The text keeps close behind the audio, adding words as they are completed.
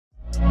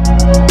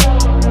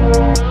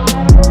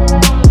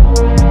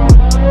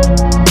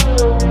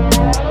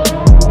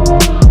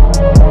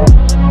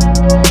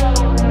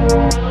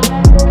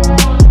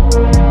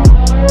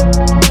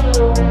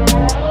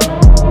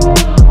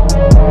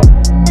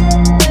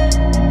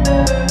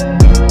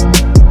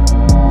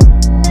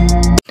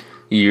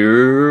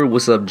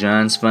What's up,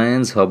 Giants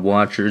fans, Hub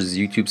watchers,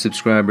 YouTube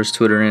subscribers,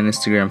 Twitter and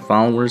Instagram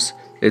followers?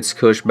 It's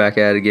Kush back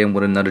at it again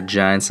with another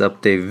Giants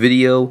update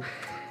video.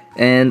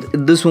 And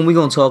this one we're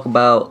going to talk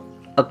about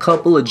a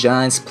couple of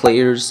Giants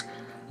players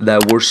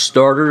that were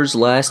starters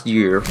last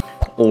year,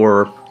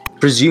 or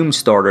presumed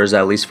starters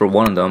at least for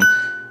one of them,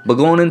 but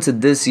going into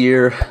this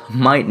year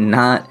might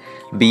not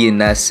be in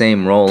that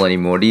same role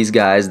anymore. These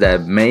guys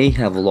that may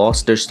have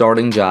lost their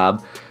starting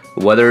job,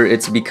 whether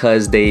it's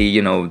because they,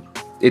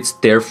 it's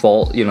their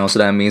fault, so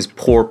that means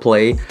poor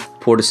play,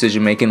 poor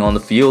decision making on the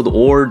field,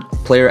 or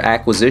player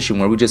acquisition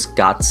where we just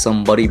got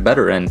somebody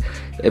better. And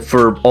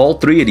for all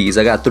three of these,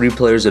 I got three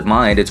players in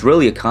mind. It's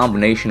really a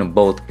combination of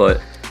both,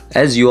 but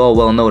as you all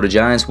well know, the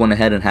Giants went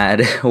ahead and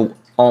had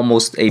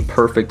almost a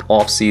perfect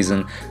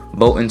offseason,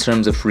 both in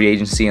terms of free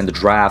agency and the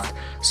draft,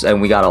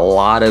 and we got a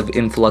lot of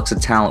influx of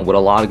talent with a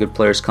lot of good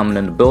players coming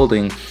in the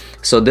building.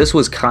 So this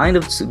was kind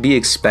of to be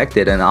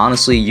expected, and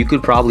honestly, you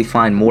could probably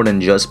find more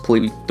than just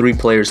three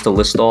players to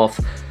list off,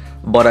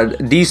 but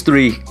these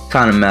three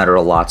kind of matter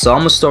a lot. So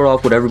I'm going to start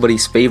off with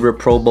everybody's favorite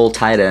Pro Bowl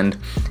tight end,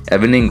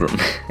 Evan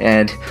Engram.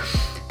 And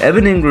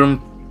Evan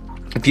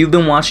Engram, if you've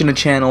been watching the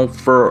channel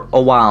for a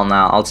while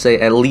now, I'll say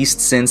at least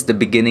since the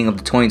beginning of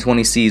the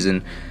 2020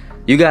 season,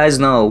 you guys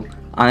know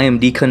I am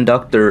the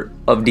conductor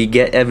of the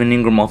Get Evan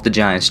Engram Off the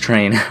Giants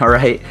train,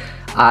 alright?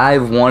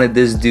 I've wanted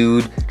this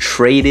dude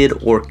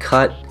traded or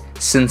cut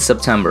since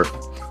September,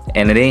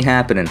 and it ain't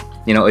happening.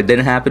 It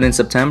didn't happen in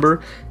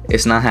September.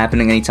 It's not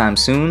happening anytime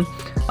soon.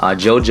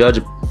 Joe Judge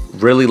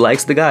really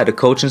likes the guy. The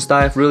coaching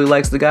staff really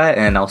likes the guy,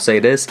 and I'll say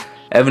this: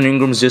 Evan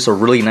Ingram's just a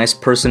really nice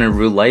person in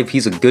real life.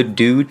 He's a good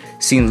dude.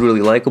 Seems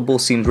really likable.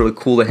 Seems really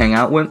cool to hang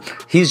out with.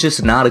 He's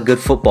just not a good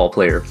football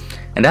player,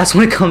 and that's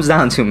what it comes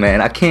down to, man.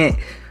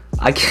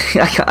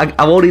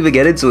 I won't even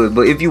get into it,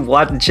 but if you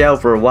watch the channel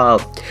for a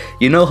while,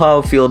 you know how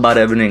I feel about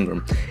Evan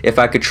Engram. If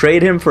I could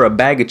trade him for a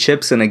bag of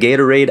chips and a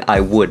Gatorade,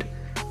 I would.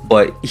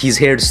 But he's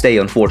here to stay,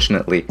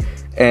 unfortunately.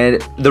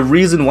 And the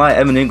reason why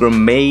Evan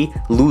Engram may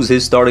lose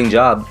his starting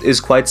job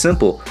is quite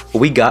simple.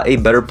 We got a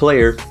better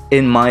player,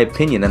 in my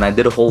opinion, and I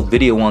did a whole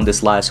video on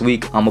this last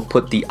week. I'm going to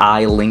put the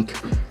I link,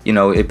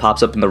 it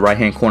pops up in the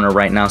right-hand corner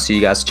right now, so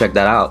you guys check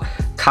that out.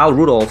 Kyle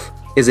Rudolph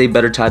is a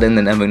better tight end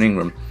than Evan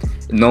Engram.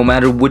 No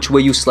matter which way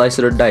you slice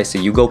it or dice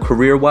it, you go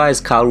career-wise,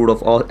 Kyle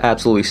Rudolph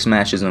absolutely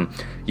smashes him.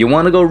 You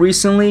want to go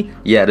recently?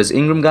 Yeah, does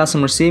Engram got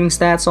some receiving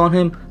stats on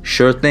him?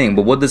 Sure thing.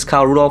 But what does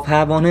Kyle Rudolph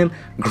have on him?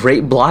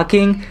 Great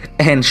blocking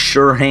and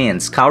sure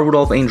hands. Kyle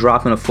Rudolph ain't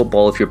dropping a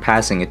football if you're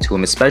passing it to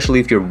him, especially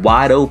if you're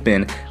wide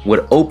open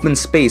with open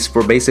space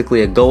for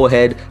basically a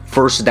go-ahead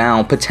first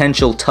down,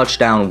 potential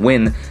touchdown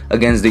win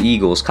against the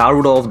Eagles. Kyle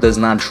Rudolph does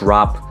not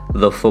drop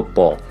the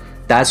football.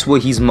 That's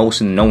what he's most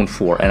known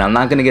for, and I'm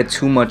not going to get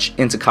too much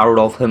into Kyle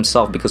Rudolph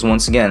himself because,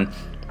 once again,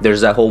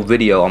 there's that whole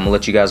video. I'm going to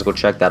let you guys go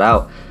check that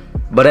out.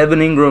 But Evan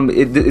Engram,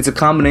 it's a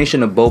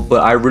combination of both,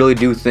 but I really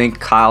do think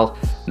Kyle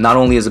not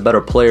only is a better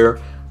player,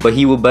 but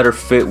he will better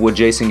fit what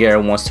Jason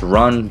Garrett wants to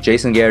run.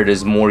 Jason Garrett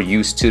is more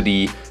used to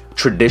the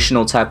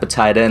traditional type of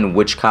tight end,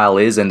 which Kyle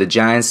is, and the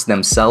Giants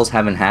themselves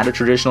haven't had a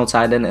traditional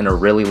tight end in a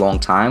really long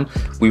time.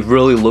 We've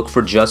really looked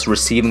for just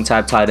receiving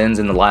type tight ends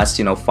in the last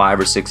 5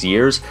 or 6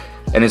 years,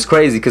 and it's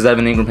crazy because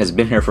Evan Engram has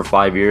been here for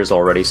 5 years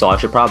already, so I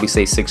should probably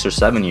say 6 or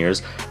 7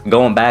 years,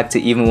 going back to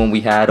even when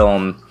we had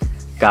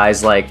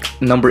guys like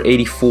number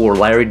 84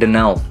 Larry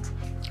Donnell,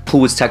 who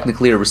was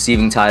technically a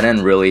receiving tight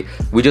end. Really,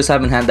 we just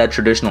haven't had that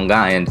traditional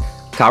guy, and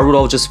Kyle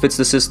Rudolph just fits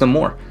the system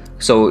more.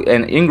 So,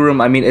 and Engram,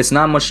 I mean, it's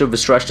not much of a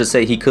stretch to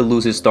say he could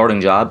lose his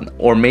starting job,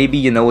 or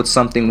maybe, it's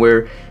something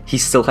where he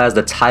still has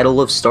the title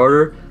of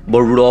starter,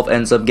 but Rudolph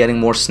ends up getting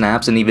more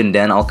snaps, and even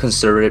then, I'll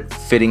consider it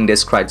fitting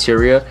this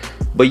criteria.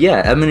 But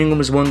yeah, Evan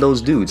Engram is one of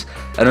those dudes.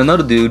 And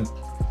another dude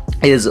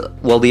is,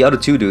 well, the other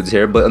two dudes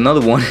here, but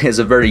another one is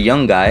a very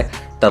young guy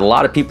that a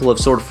lot of people have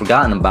sort of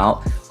forgotten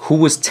about, who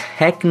was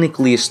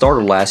technically a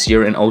starter last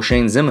year in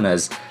O'Shane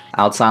Ximines,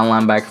 outside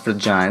linebacker for the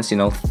Giants,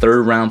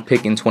 third round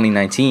pick in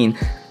 2019.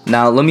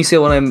 Now, let me say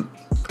what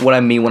I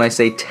mean when I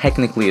say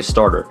technically a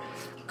starter.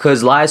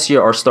 Because last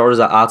year, our starters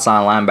at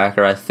outside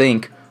linebacker, I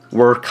think,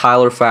 were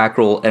Kyler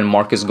Fackrell and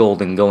Marcus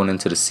Golden going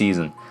into the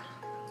season.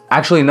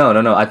 Actually,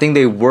 no. I think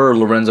they were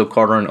Lorenzo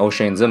Carter and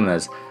O'Shane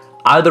Ximines.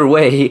 Either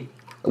way,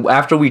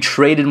 after we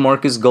traded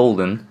Marcus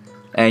Golden,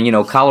 and,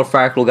 Kyler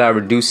Fackrell got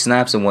reduced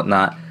snaps and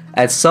whatnot,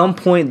 at some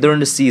point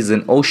during the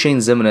season, O'Shane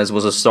Ximines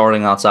was a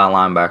starting outside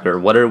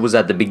linebacker, whether it was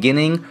at the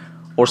beginning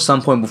or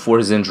some point before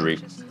his injury.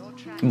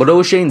 But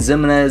O'Shane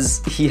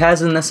Ximines, he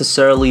hasn't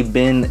necessarily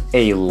been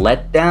a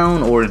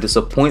letdown or a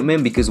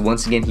disappointment because,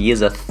 once again, he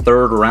is a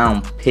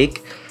third-round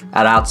pick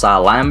at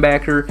outside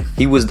linebacker.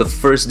 He was the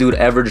first dude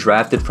ever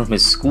drafted from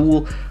his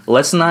school.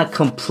 Let's not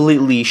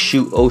completely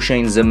shoot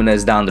O'Shane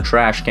Ximines down the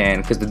trash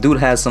can because the dude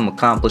has some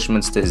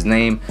accomplishments to his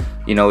name.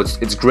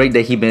 It's great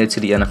that he made it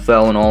to the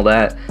NFL and all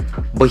that,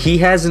 but he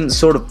hasn't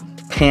sort of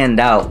panned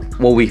out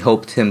what we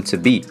hoped him to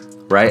be,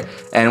 right?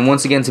 And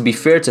once again, to be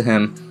fair to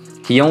him,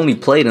 he only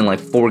played in like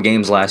 4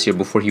 games last year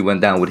before he went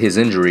down with his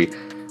injury.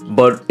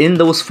 But in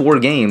those 4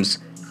 games,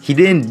 he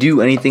didn't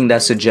do anything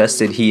that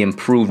suggested he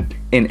improved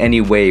in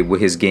any way with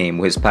his game,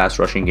 with his pass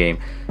rushing game.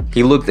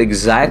 He looked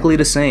exactly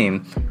the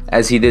same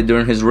as he did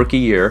during his rookie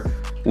year,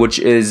 which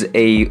is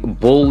a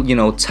bull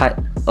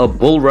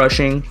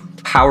rushing,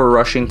 power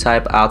rushing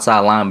type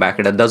outside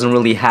linebacker that doesn't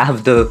really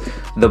have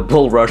the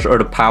bull rush or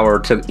the power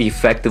to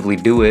effectively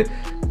do it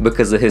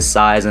because of his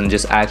size and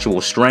just actual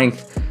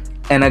strength.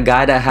 And a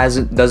guy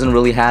that doesn't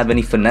really have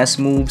any finesse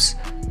moves,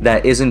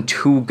 that isn't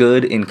too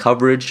good in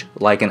coverage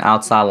like an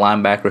outside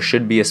linebacker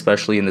should be,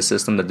 especially in the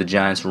system that the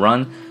Giants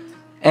run.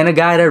 And a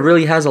guy that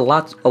really has a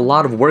lot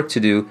of work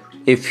to do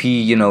if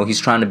he's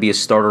trying to be a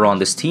starter on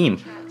this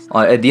team.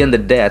 At the end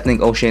of the day, I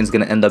think O'Shane's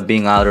going to end up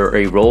being either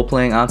a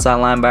role-playing outside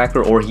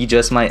linebacker, or he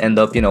just might end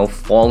up,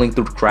 falling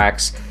through the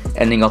cracks,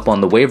 ending up on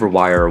the waiver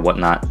wire or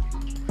whatnot.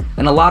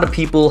 And a lot of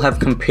people have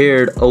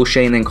compared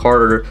O'Shane and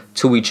Carter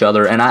to each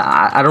other, and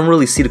I don't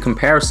really see the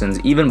comparisons.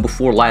 Even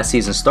before last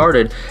season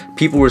started,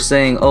 people were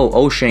saying, oh,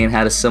 O'Shane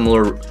had a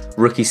similar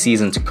rookie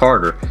season to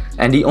Carter.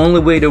 And the only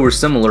way they were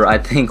similar, I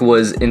think,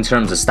 was in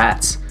terms of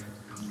stats,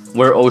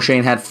 where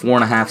O'Shane had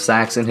 4.5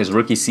 sacks in his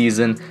rookie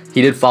season.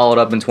 He did follow it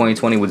up in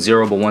 2020 with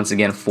 0, but once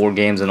again, 4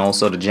 games. And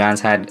also the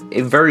Giants had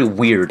a very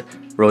weird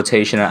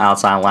rotation at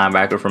outside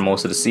linebacker for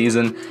most of the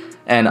season.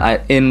 And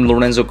in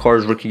Lorenzo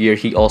Carter's rookie year,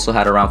 he also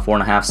had around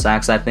 4.5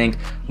 sacks, I think.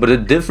 But the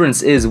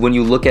difference is when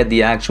you look at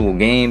the actual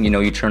game,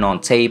 you turn on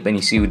tape and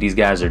you see what these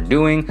guys are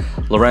doing.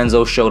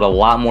 Lorenzo showed a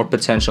lot more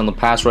potential in the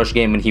pass rush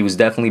game, and he was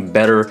definitely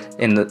better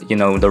in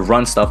the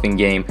run stuffing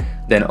game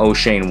than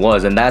O'Shane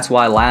was. And that's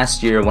why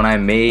last year when I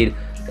made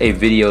a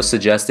video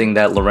suggesting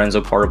that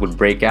Lorenzo Carter would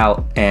break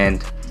out,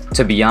 and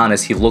to be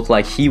honest, he looked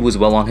like he was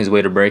well on his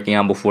way to breaking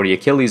out before the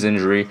Achilles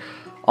injury,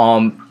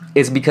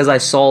 it's because I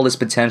saw this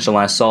potential.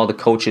 I saw the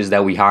coaches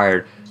that we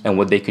hired and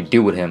what they could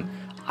do with him.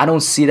 I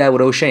don't see that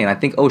with O'Shane. I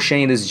think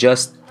O'Shane is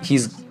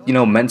he's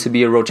meant to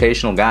be a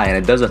rotational guy, and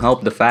it doesn't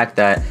help the fact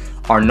that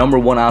our number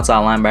 1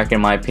 outside linebacker,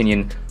 in my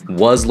opinion,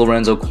 was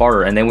Lorenzo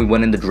Carter, and then we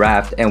went in the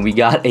draft and we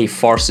got a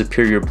far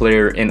superior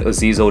player in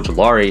Azeez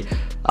Ojulari.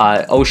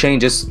 O'Shane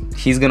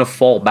he's gonna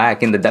fall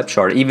back in the depth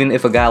chart. Even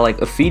if a guy like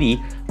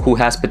Afidi, who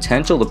has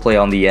potential to play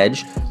on the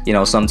edge,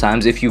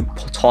 sometimes if you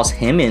toss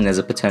him in as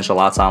a potential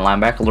outside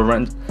linebacker,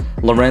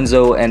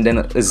 Lorenzo and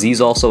then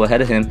Azeez also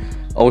ahead of him,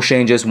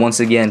 O'Shane just once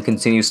again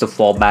continues to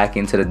fall back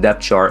into the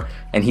depth chart.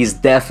 And he's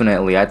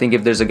definitely, I think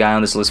if there's a guy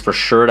on this list for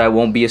sure that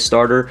won't be a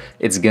starter,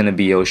 it's gonna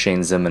be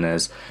O'Shane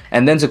Ximines.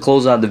 And then to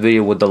close out the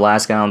video with the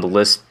last guy on the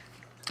list,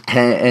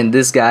 and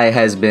this guy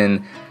has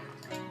been,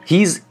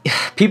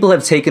 people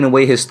have taken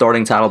away his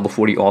starting title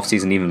before the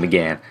offseason even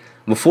began.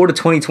 Before the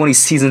 2020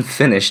 season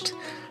finished,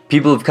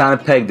 people have kind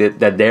of pegged it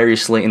that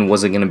Darius Slayton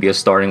wasn't going to be a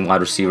starting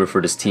wide receiver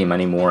for this team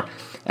anymore,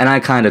 and I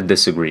kind of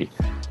disagree.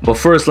 But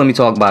first, let me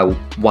talk about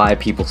why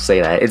people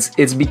say that.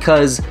 It's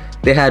because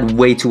they had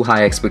way too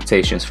high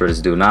expectations for this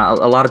dude. Now,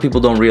 a lot of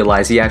people don't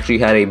realize he actually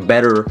had a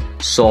better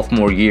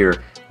sophomore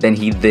year than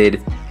he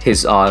did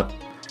his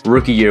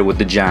rookie year with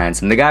the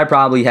Giants, and the guy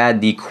probably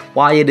had the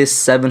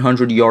quietest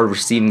 700-yard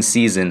receiving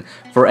season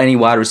for any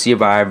wide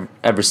receiver I've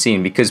ever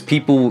seen, because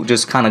people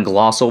just kind of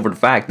gloss over the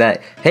fact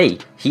that, hey,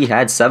 he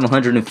had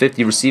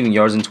 750 receiving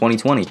yards in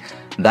 2020.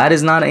 That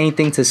is not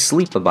anything to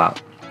sleep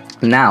about.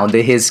 Now,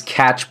 did his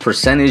catch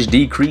percentage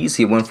decrease?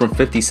 He went from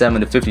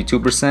 57 to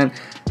 52%.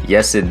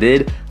 Yes, it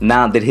did.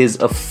 Now, did his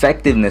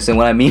effectiveness, and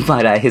what I mean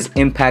by that, his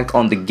impact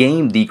on the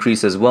game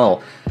decrease as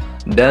well?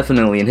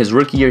 Definitely. In his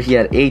rookie year, he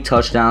had 8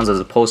 touchdowns as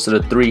opposed to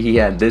the 3 he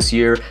had this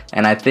year,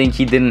 and I think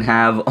he didn't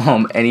have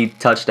any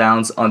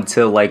touchdowns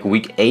until like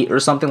week 8 or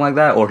something like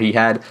that, or he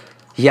had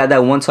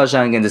that 1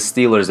 touchdown against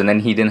the Steelers, and then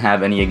he didn't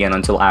have any again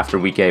until after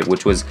week 8,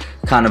 which was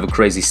kind of a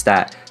crazy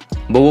stat.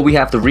 But what we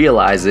have to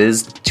realize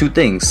is 2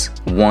 things.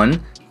 1,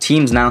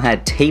 teams now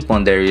had tape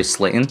on Darius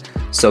Slayton,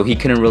 so he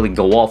couldn't really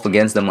go off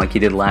against them like he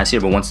did last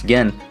year, but once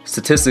again,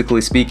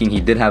 statistically speaking,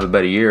 he did have a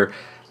better year.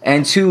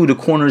 And 2, the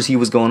corners he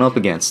was going up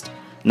against.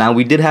 Now,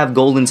 we did have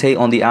Golden Tate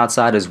on the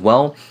outside as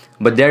well,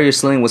 but Darius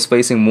Slayton was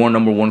facing more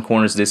number 1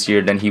 corners this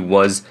year than he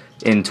was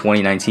in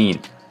 2019.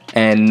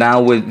 And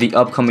now with the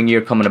upcoming year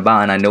coming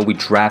about, and I know we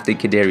drafted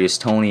Kadarius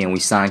Toney and we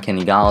signed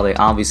Kenny Golladay.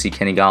 Obviously,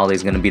 Kenny Golladay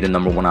is going to be the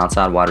number 1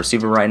 outside wide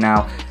receiver right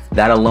now.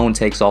 That alone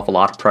takes off a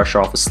lot of pressure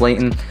off of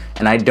Slayton,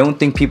 and I don't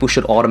think people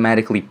should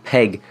automatically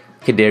peg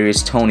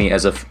Kadarius Toney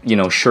as a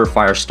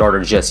surefire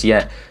starter just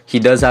yet. He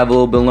does have a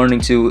little bit of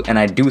learning to, and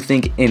I do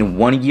think in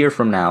 1 year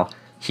from now,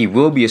 he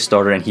will be a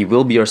starter and he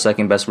will be our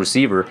second best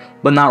receiver,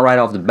 but not right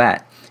off the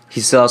bat.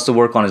 He still has to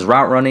work on his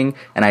route running,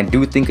 and I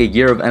do think a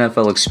year of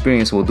NFL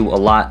experience will do a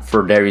lot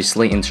for Darius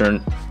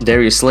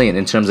Slayton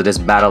in terms of this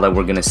battle that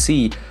we're going to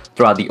see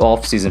throughout the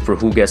offseason for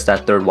who gets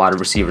that 3rd wide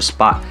receiver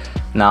spot.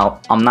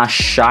 Now, I'm not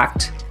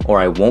shocked, or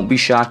I won't be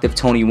shocked if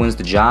Toney wins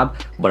the job,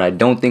 but I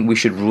don't think we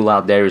should rule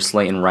out Darius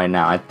Slayton right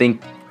now. I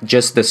think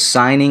just the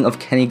signing of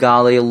Kenny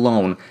Golladay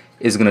alone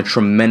is going to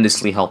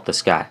tremendously help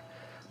this guy.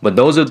 But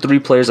those are 3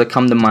 players that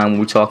come to mind when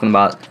we're talking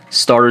about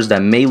starters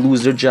that may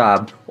lose their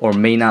job or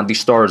may not be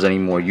starters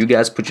anymore. You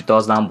guys put your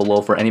thoughts down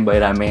below for anybody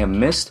that I may have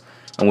missed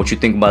and what you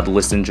think about the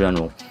list in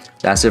general.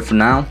 That's it for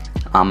now.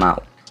 I'm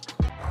out.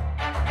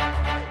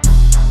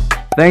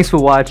 Thanks for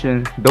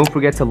watching. Don't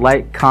forget to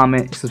like,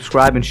 comment,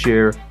 subscribe, and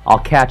share. I'll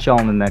catch y'all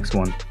in the next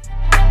one.